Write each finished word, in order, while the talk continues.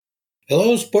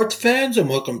Hello, sports fans, and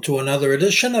welcome to another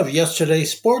edition of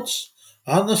Yesterday's Sports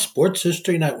on the Sports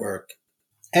History Network.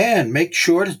 And make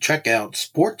sure to check out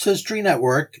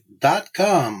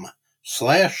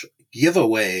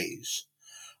sportshistorynetwork.com/giveaways.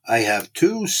 I have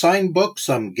two signed books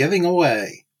I'm giving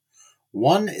away.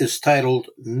 One is titled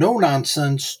No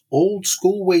Nonsense Old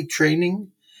School Weight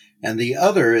Training, and the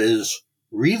other is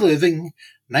Reliving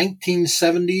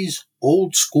 1970s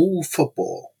Old School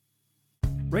Football.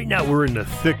 Right now, we're in the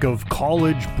thick of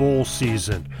college bowl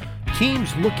season.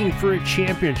 Teams looking for a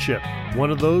championship. One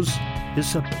of those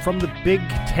is from the Big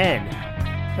Ten.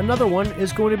 Another one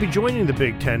is going to be joining the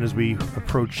Big Ten as we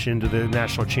approach into the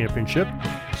national championship.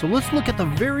 So let's look at the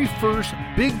very first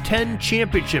Big Ten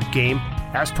championship game,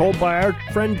 as told by our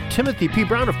friend Timothy P.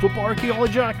 Brown of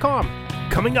FootballArchaeology.com.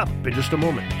 Coming up in just a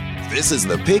moment. This is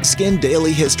the Pigskin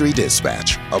Daily History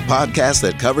Dispatch, a podcast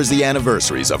that covers the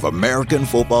anniversaries of American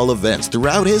football events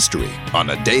throughout history on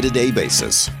a day-to-day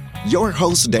basis. Your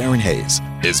host, Darren Hayes,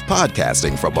 is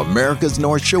podcasting from America's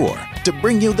North Shore to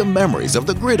bring you the memories of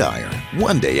the gridiron,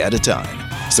 one day at a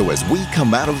time. So as we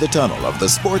come out of the tunnel of the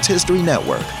Sports History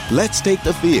Network, let's take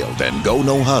the field and go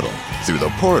no huddle through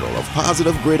the portal of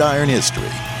positive gridiron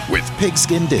history with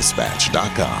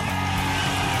pigskindispatch.com.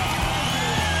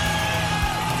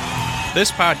 This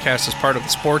podcast is part of the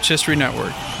Sports History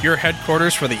Network, your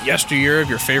headquarters for the yesteryear of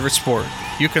your favorite sport.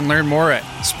 You can learn more at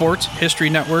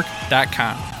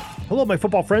sportshistorynetwork.com. Hello, my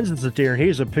football friends. This is Darren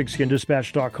Hayes of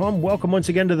pigskindispatch.com. Welcome once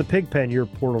again to the Pigpen, your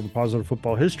portal to positive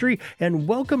football history, and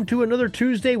welcome to another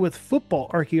Tuesday with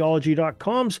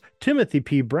FootballArchaeology.com's Timothy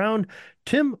P. Brown.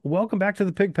 Tim, welcome back to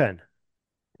the Pigpen.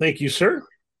 Thank you, sir.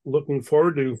 Looking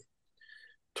forward to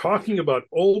talking about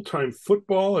old-time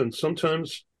football and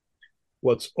sometimes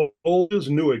what's old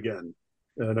is new again.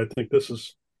 And I think this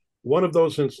is one of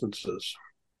those instances.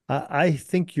 I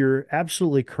think you're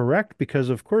absolutely correct because,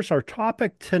 of course, our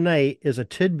topic tonight is a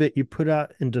tidbit you put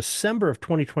out in December of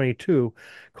 2022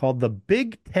 called the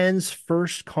Big Ten's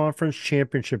First Conference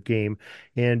Championship Game.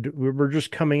 And we're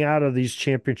just coming out of these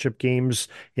championship games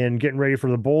and getting ready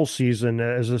for the bowl season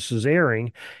as this is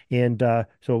airing. And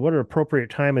so what an appropriate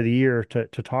time of the year to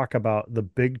talk about the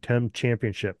Big Ten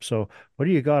Championship. So what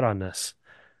do you got on this?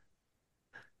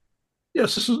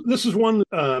 Yes, this is one.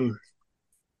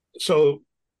 So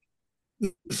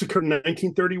this occurred in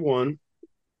 1931,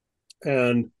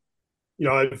 and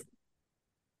I've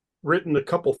written a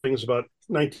couple things about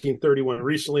 1931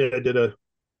 recently. I did a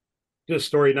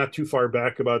story not too far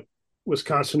back about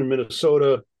Wisconsin and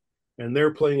Minnesota, and they're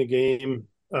playing a game,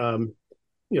 the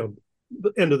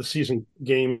end of the season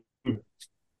game in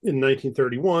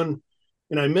 1931,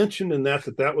 and I mentioned in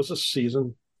that was a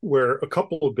season where a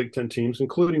couple of Big Ten teams,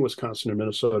 including Wisconsin and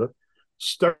Minnesota,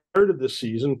 started the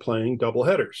season playing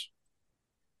doubleheaders.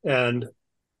 And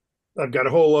I've got a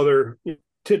whole other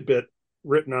tidbit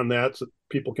written on that so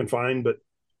people can find. But,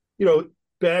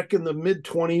 back in the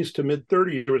mid-20s to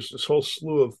mid-30s, there was this whole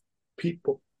slew of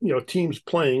people, teams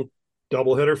playing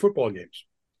doubleheader football games.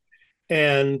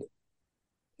 And,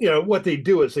 what they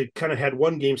do is they kind of had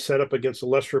one game set up against a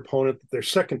lesser opponent that their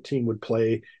second team would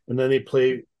play, and then they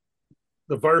play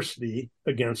the varsity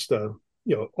against,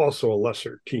 also a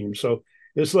lesser team. So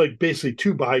it's like basically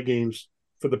two bye games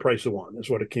for the price of one is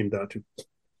what it came down to.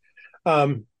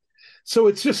 So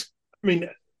it's just,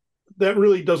 that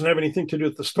really doesn't have anything to do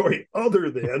with the story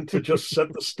other than to just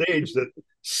set the stage that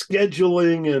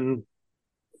scheduling and,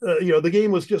 the game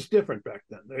was just different back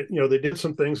then. They did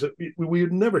some things that we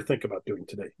would never think about doing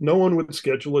today. No one would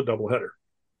schedule a doubleheader.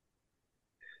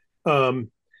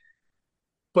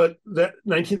 But that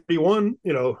 1931,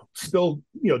 still,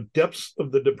 depths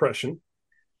of the Depression.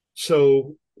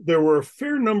 So there were a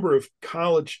fair number of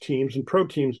college teams, and pro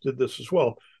teams did this as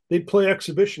well. They'd play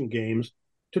exhibition games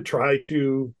to try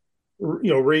to,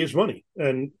 raise money,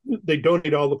 and they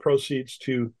donate all the proceeds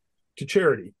to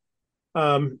charity.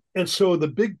 And so the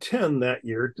Big Ten that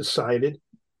year decided,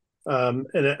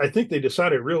 and I think they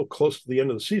decided real close to the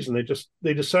end of the season.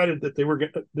 They decided that they were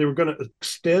going to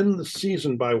extend the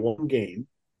season by one game,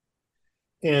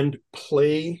 and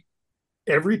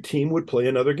every team would play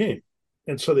another game,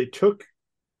 and so they took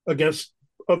against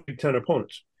other Big Ten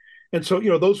opponents. And so,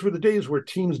 those were the days where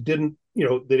teams didn't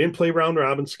play round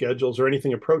robin schedules or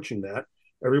anything approaching that.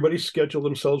 Everybody scheduled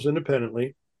themselves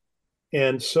independently.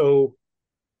 And so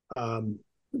the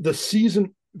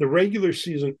regular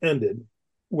season ended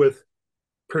with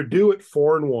Purdue at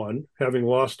 4-1, having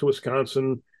lost to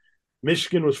Wisconsin.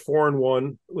 Michigan was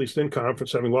 4-1, at least in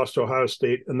conference, having lost to Ohio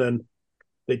State. And then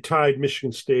they tied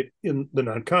Michigan State in the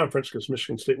non-conference because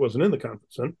Michigan State wasn't in the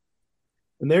conference then.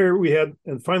 And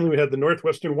finally we had the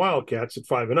Northwestern Wildcats at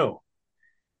 5-0.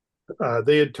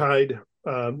 They had tied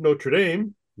Notre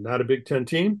Dame, not a Big Ten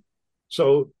team.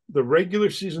 So the regular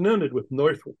season ended with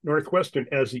Northwestern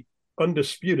as the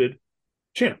undisputed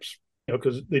champs,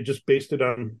 because they just based it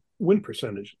on win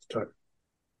percentage at the time.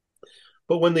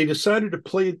 But when they decided to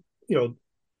play,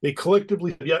 they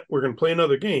collectively said, yeah, we're going to play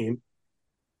another game.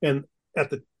 And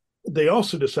they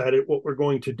also decided what we're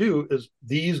going to do is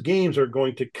these games are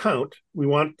going to count. We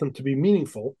want them to be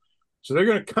meaningful. So they're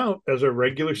going to count as a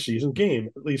regular season game,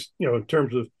 at least, in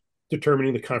terms of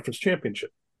determining the conference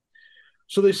championship.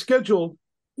 So they scheduled,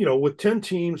 with 10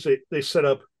 teams, they set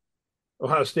up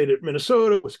Ohio State at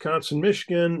Minnesota, Wisconsin,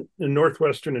 Michigan, and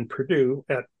Northwestern and Purdue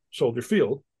at Soldier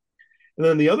Field. And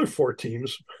then the other 4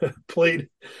 teams played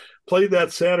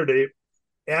that Saturday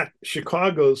at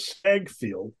Chicago's Stag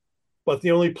Field, but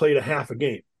they only played a half a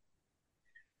game.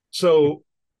 So,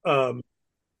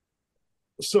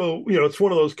 it's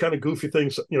one of those kind of goofy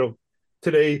things,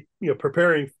 today,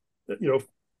 preparing,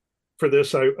 for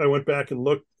this, I went back and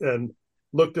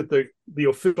looked at the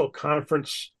official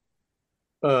conference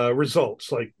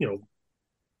results, like,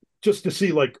 just to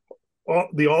see like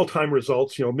the all-time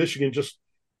results. Michigan just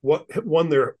won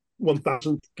their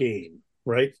 1000th game,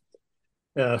 right?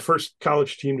 First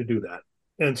college team to do that.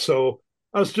 And so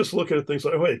I was just looking at things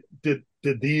like, wait, did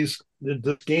this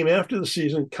game after the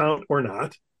season count or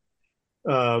not?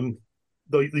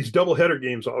 These doubleheader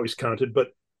games always counted, but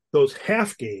those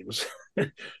half games,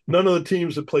 none of the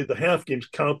teams that played the half games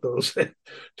count those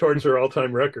towards their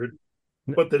all-time record.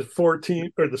 But the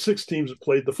 6 teams that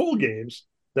played the full games,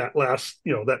 that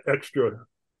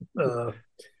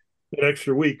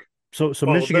extra week. So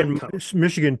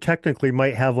Michigan technically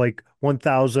might have like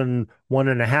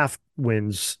 1,001.5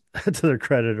 wins to their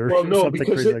credit, or well, no, something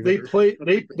because crazy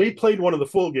they played one of the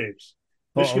full games.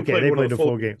 Michigan played they played the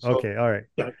full game. So, okay, all right.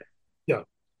 Yeah.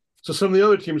 So some of the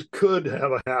other teams could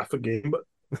have a half a game,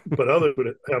 but others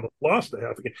would have lost a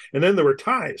half a game. And then there were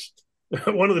ties.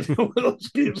 One of those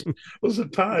games was a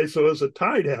tie, so it was a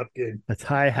tied half game. A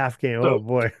tie half game. Oh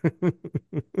boy!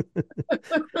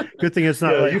 Good thing it's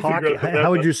not like hockey.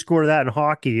 How would you score that in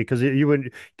hockey? Because you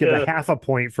would get a half a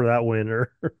point for that win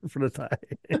or for the tie.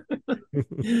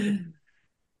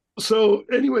 So,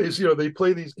 anyways, they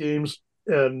play these games,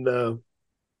 and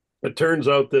it turns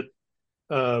out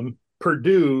that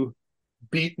Purdue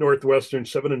beat Northwestern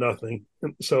 7-0.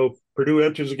 So Purdue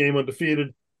enters the game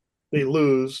undefeated. They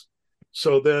lose.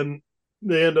 So then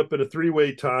they end up in a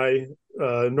 3-way tie.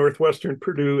 Northwestern,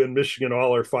 Purdue, and Michigan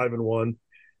all are 5-1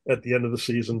 at the end of the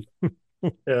season.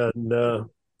 And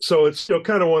so it's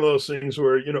kind of one of those things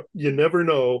where, you never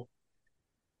know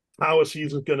how a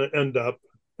season's going to end up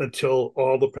until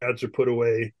all the pads are put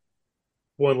away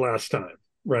one last time,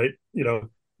 right? You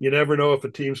never know if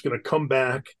a team's going to come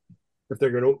back, if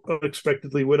they're going to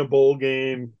unexpectedly win a bowl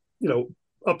game,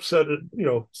 upset,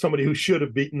 somebody who should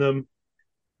have beaten them.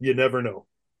 You never know.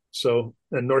 So,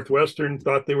 and Northwestern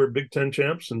thought they were Big Ten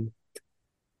champs, and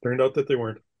turned out that they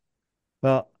weren't.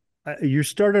 Well, you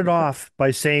started off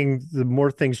by saying the more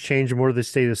things change, the more they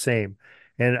stay the same.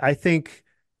 And I think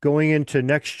going into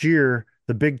next year,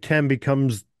 the Big Ten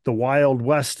becomes the Wild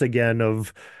West again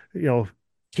of,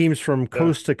 teams from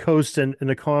coast to coast in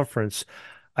the conference.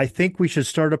 I think we should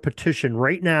start a petition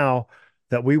right now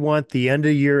that we want the end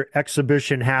of year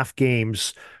exhibition half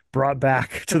games brought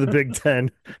back to the Big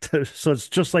Ten. So it's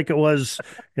just like it was,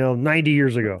 90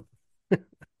 years ago.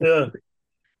 Yeah.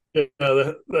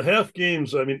 The half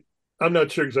games, I mean, I'm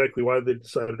not sure exactly why they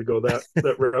decided to go that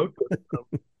route, but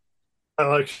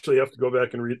I'll actually have to go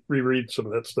back and reread some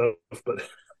of that stuff. But,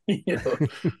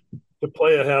 to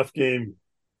play a half game,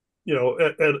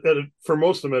 for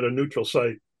most of them at a neutral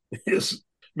site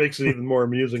makes it even more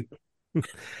amusing.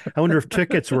 I wonder if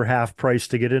tickets were half price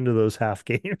to get into those half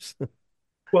games.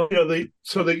 Well,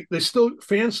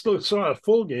 fans still saw a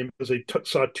full game because they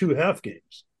saw 2 half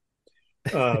games.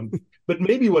 But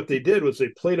maybe what they did was they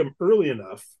played them early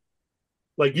enough.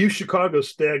 Like Chicago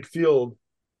Stag Field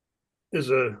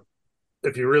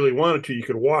if you really wanted to, you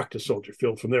could walk to Soldier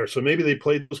Field from there. So maybe they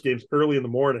played those games early in the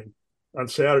morning on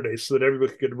Saturday so that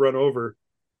everybody could run over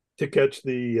to catch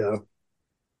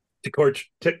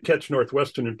catch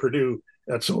Northwestern and Purdue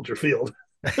at Soldier Field.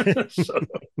 So.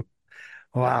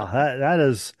 Wow, that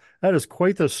is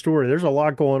quite the story. There's a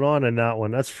lot going on in that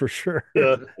one, that's for sure.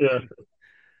 Yeah.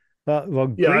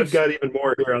 Well, yeah, I've got even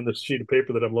more here on this sheet of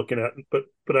paper that I'm looking at, but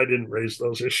I didn't raise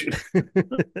those issues.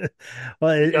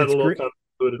 Well, it's got a little great.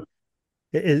 convoluted.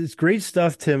 It's great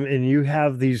stuff, Tim, and you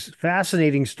have these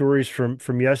fascinating stories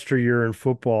from yesteryear in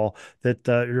football that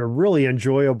are really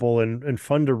enjoyable and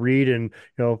fun to read, and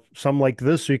some like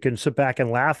this you can sit back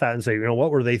and laugh at and say,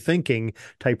 what were they thinking,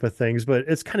 type of things. But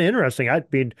it's kind of interesting. I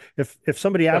mean, if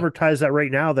somebody advertised that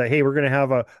right now that, hey, we're going to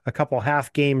have a couple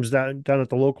half games down at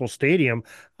the local stadium,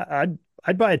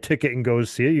 I'd buy a ticket and go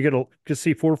see it. You get to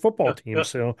see 4 football teams,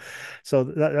 so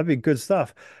that'd be good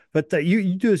stuff. But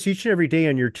you do this each and every day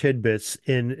on your tidbits,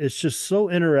 and it's just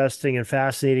so interesting and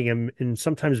fascinating, and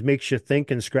sometimes makes you think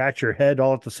and scratch your head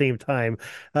all at the same time.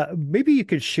 Maybe you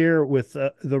could share with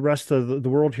the rest of the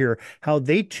world here how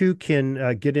they too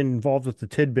can get involved with the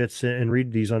tidbits and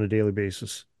read these on a daily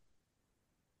basis.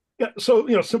 Yeah, so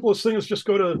simplest thing is just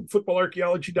go to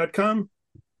footballarchaeology.com,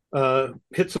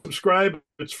 hit subscribe.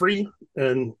 It's free,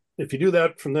 and if you do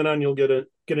that, from then on you'll get an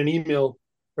email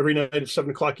every night at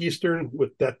 7:00 Eastern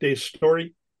with that day's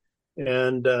story.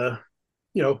 And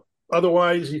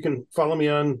otherwise you can follow me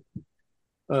on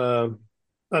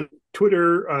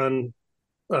Twitter, on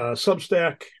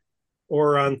Substack,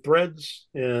 or on Threads,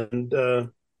 and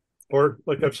or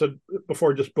like I've said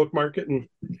before, just bookmark it and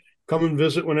come and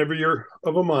visit whenever you're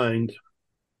of a mind.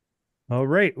 All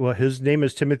right. Well, his name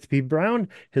is Timothy P. Brown.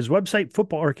 His website,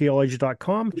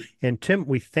 footballarchaeology.com. And Tim,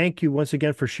 we thank you once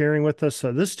again for sharing with us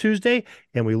this Tuesday,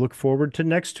 and we look forward to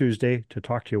next Tuesday to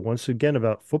talk to you once again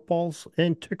about football's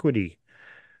antiquity.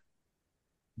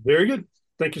 Very good.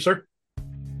 Thank you, sir.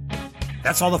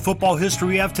 That's all the football history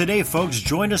we have today, folks.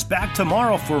 Join us back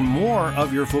tomorrow for more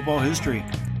of your football history.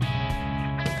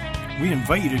 We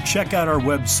invite you to check out our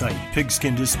website,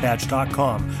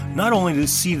 pigskindispatch.com, not only to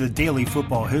see the daily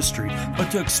football history,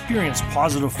 but to experience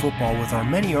positive football with our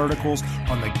many articles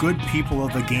on the good people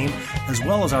of the game, as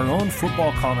well as our own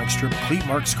football comic strip, Cleat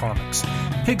Marks Comics.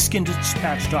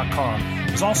 Pigskindispatch.com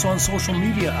is also on social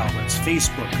media outlets,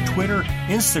 Facebook, Twitter,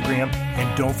 Instagram,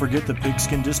 and don't forget the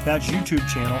Pigskin Dispatch YouTube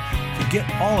channel to get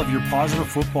all of your positive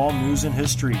football news and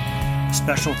history.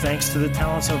 Special thanks to the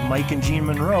talents of Mike and Jean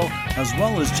Monroe, as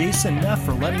well as Jason Neff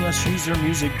for letting us use their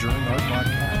music during our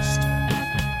podcast.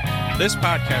 This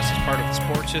podcast is part of the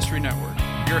Sports History Network,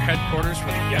 your headquarters for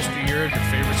the yesteryear of your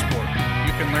favorite sport.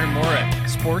 You can learn more at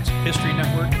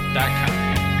sportshistorynetwork.com.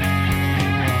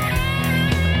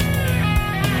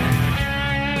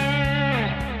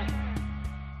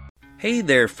 Hey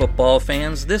there, football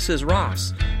fans. This is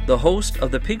Ross, the host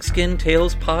of the Pigskin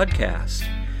Tales podcast.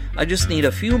 I just need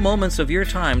a few moments of your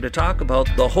time to talk about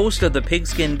the host of the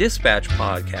Pigskin Dispatch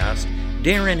podcast,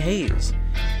 Darren Hayes.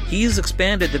 He's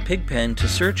expanded the Pigpen to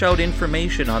search out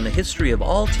information on the history of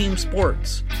all team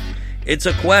sports. It's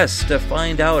a quest to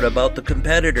find out about the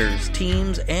competitors,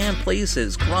 teams, and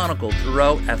places chronicled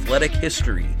throughout athletic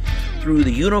history, through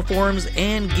the uniforms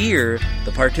and gear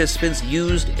the participants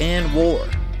used and wore.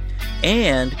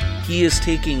 And he is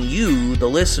taking you, the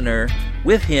listener,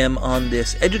 with him on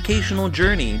this educational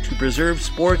journey to preserve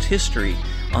sports history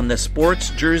on the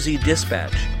Sports Jersey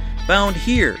Dispatch, found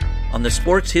here on the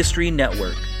Sports History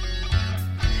Network.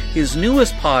 His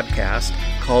newest podcast,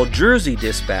 called Jersey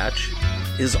Dispatch,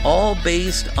 is all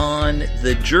based on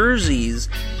the jerseys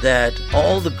that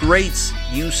all the greats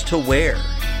used to wear.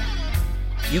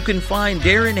 You can find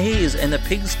Darren Hayes and the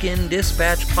Pigskin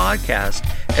Dispatch podcast,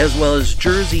 as well as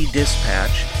Jersey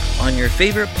Dispatch, on your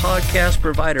favorite podcast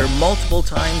provider multiple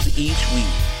times each week.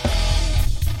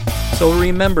 So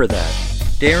remember that,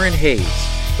 Darren Hayes,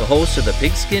 the host of the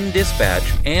Pigskin Dispatch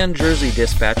and Jersey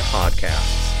Dispatch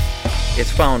podcasts.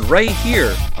 It's found right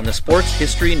here on the Sports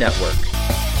History Network.